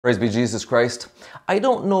Praise be Jesus Christ. I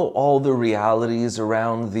don't know all the realities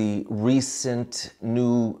around the recent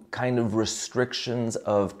new kind of restrictions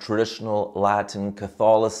of traditional Latin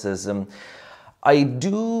Catholicism. I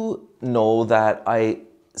do know that I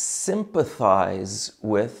sympathize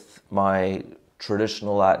with my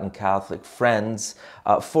traditional Latin Catholic friends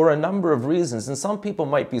for a number of reasons. And some people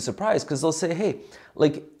might be surprised because they'll say, hey,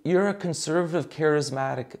 like, you're a conservative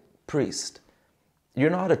charismatic priest. You're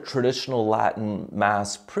not a traditional Latin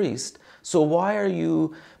Mass priest, so why are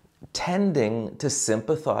you tending to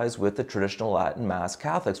sympathize with the traditional Latin Mass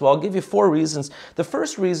Catholics? Well, I'll give you 4 reasons. The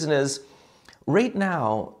first reason is, right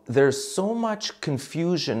now, there's so much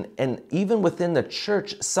confusion, and even within the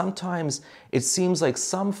church, sometimes it seems like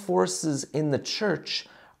some forces in the church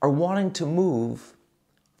are wanting to move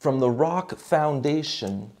from the rock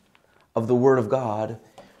foundation of the Word of God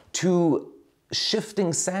to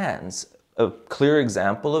shifting sands. A clear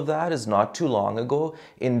example of that is not too long ago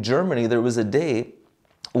in Germany, there was a day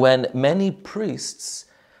when many priests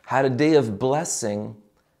had a day of blessing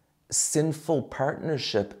sinful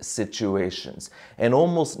partnership situations, and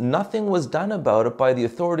almost nothing was done about it by the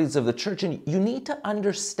authorities of the church. And you need to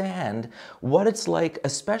understand what it's like,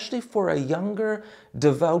 especially for a younger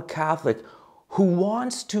devout Catholic who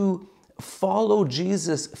wants to follow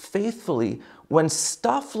Jesus faithfully. When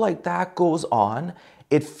stuff like that goes on,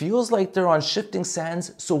 it feels like they're on shifting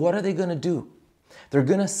sands, so what are they going to do? They're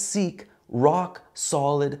going to seek rock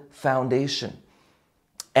solid foundation.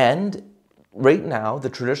 And right now, the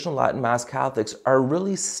traditional Latin Mass Catholics are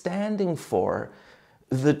really standing for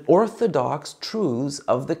the orthodox truths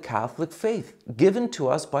of the Catholic faith, given to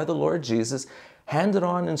us by the Lord Jesus, handed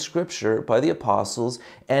on in Scripture by the apostles,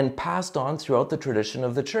 and passed on throughout the tradition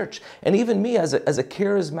of the church. And even me, as a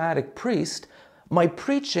charismatic priest, my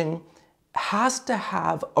preaching has to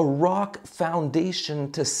have a rock foundation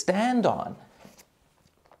to stand on.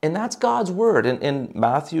 And that's God's word. In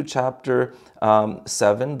Matthew chapter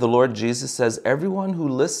 7, the Lord Jesus says, everyone who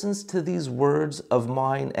listens to these words of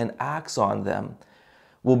mine and acts on them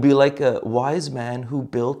will be like a wise man who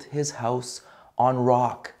built his house on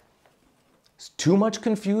rock. There's too much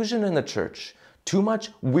confusion in the church, too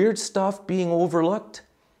much weird stuff being overlooked.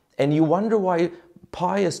 And you wonder why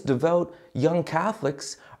pious, devout young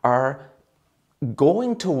Catholics are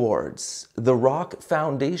going towards the rock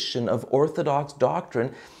foundation of Orthodox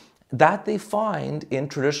doctrine that they find in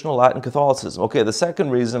traditional Latin Catholicism. Okay, the second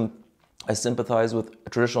reason I sympathize with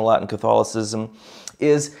traditional Latin Catholicism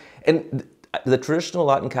is, and the traditional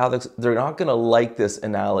Latin Catholics, they're not going to like this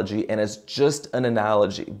analogy, and it's just an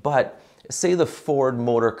analogy, but say the Ford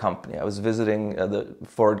Motor Company. I was visiting the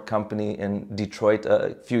Ford company in Detroit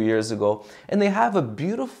a few years ago, and they have a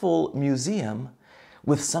beautiful museum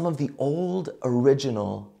with some of the old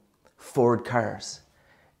original Ford cars.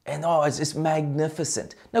 And oh, it's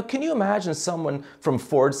magnificent. Now, can you imagine someone from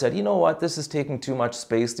Ford said, you know what, this is taking too much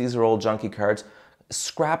space, these are old junky cars,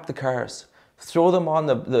 scrap the cars, throw them on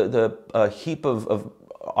the heap of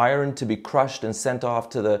iron to be crushed and sent off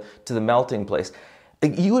to the melting place.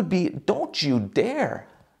 You would be, don't you dare.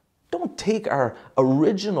 Don't take our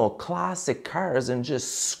original classic cars and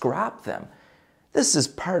just scrap them. This is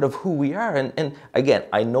part of who we are. And again,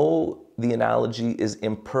 I know the analogy is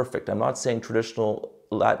imperfect. I'm not saying traditional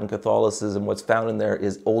Latin Catholicism, what's found in there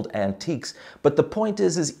is old antiques. But the point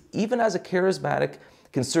is even as a charismatic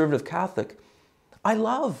conservative Catholic, I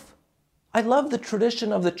love the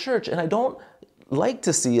tradition of the church, and I don't like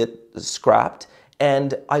to see it scrapped,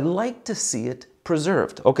 and I like to see it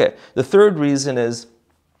preserved. Okay, the third reason is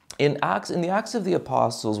in the Acts of the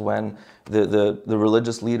Apostles, when the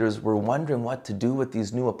religious leaders were wondering what to do with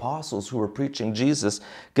these new apostles who were preaching Jesus,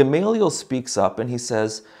 Gamaliel speaks up and he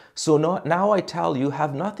says, so now I tell you,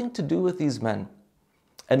 have nothing to do with these men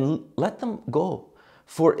and let them go.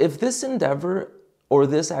 For if this endeavor or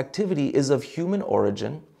this activity is of human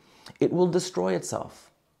origin, it will destroy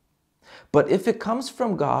itself. But if it comes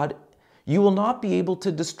from God, you will not be able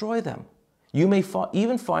to destroy them. You may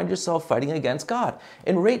even find yourself fighting against God.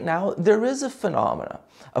 And right now, there is a phenomena.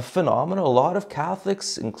 A lot of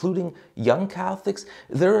Catholics, including young Catholics,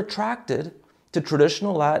 they're attracted to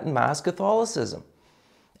traditional Latin Mass Catholicism.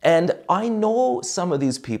 And I know some of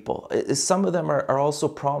these people. Some of them are also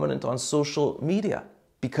prominent on social media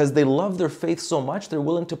because they love their faith so much, they're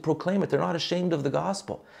willing to proclaim it. They're not ashamed of the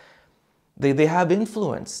gospel. They have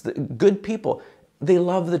influence, good people. They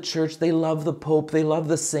love the church, they love the Pope, they love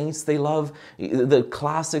the saints, they love the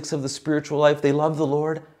classics of the spiritual life, they love the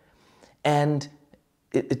Lord. And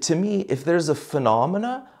to me, if there's a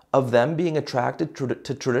phenomena of them being attracted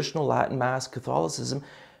to traditional Latin Mass Catholicism,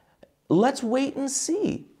 let's wait and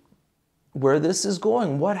see. where this is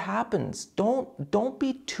going. What happens? Don't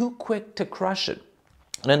be too quick to crush it.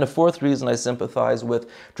 And then the fourth reason I sympathize with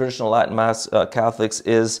traditional Latin Mass Catholics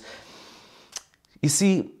is, you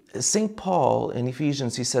see, St. Paul in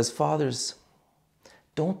Ephesians, he says, fathers,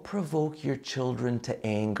 don't provoke your children to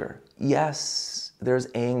anger. Yes, there's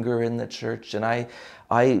anger in the church, and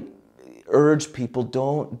I urge people,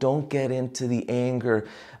 don't get into the anger.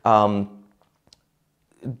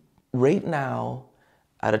 Right now,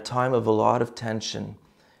 at a time of a lot of tension,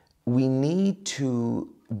 we need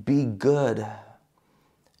to be good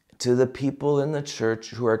to the people in the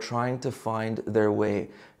church who are trying to find their way.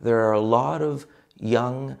 There are a lot of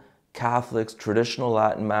young Catholics, traditional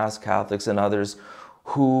Latin Mass Catholics and others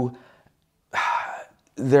who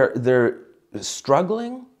they're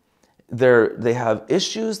struggling, they have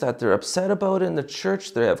issues that they're upset about in the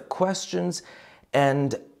church, they have questions,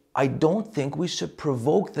 and I don't think we should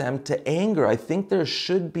provoke them to anger. I think there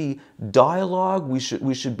should be dialogue. We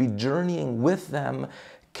should be journeying with them,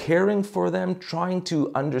 caring for them, trying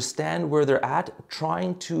to understand where they're at,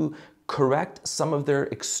 trying to correct some of their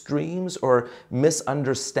extremes or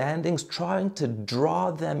misunderstandings, trying to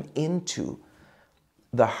draw them into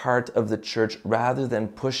the heart of the church rather than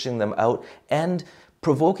pushing them out and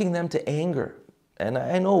provoking them to anger. And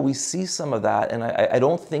I know we see some of that, and I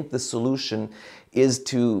don't think the solution is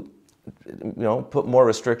to, put more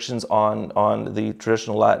restrictions on the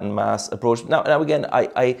traditional Latin Mass approach. Now again,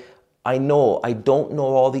 I know I don't know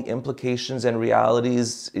all the implications and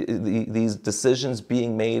realities, these decisions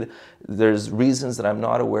being made. There's reasons that I'm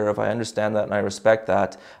not aware of. I understand that and I respect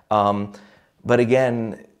that. But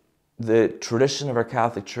again, the tradition of our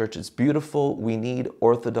Catholic Church is beautiful. We need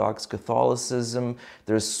Orthodox Catholicism.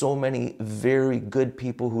 There's so many very good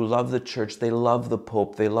people who love the Church. They love the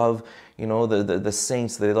Pope. They love, the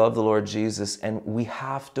saints. They love the Lord Jesus. And we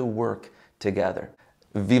have to work together.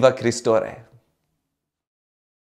 Viva Christore!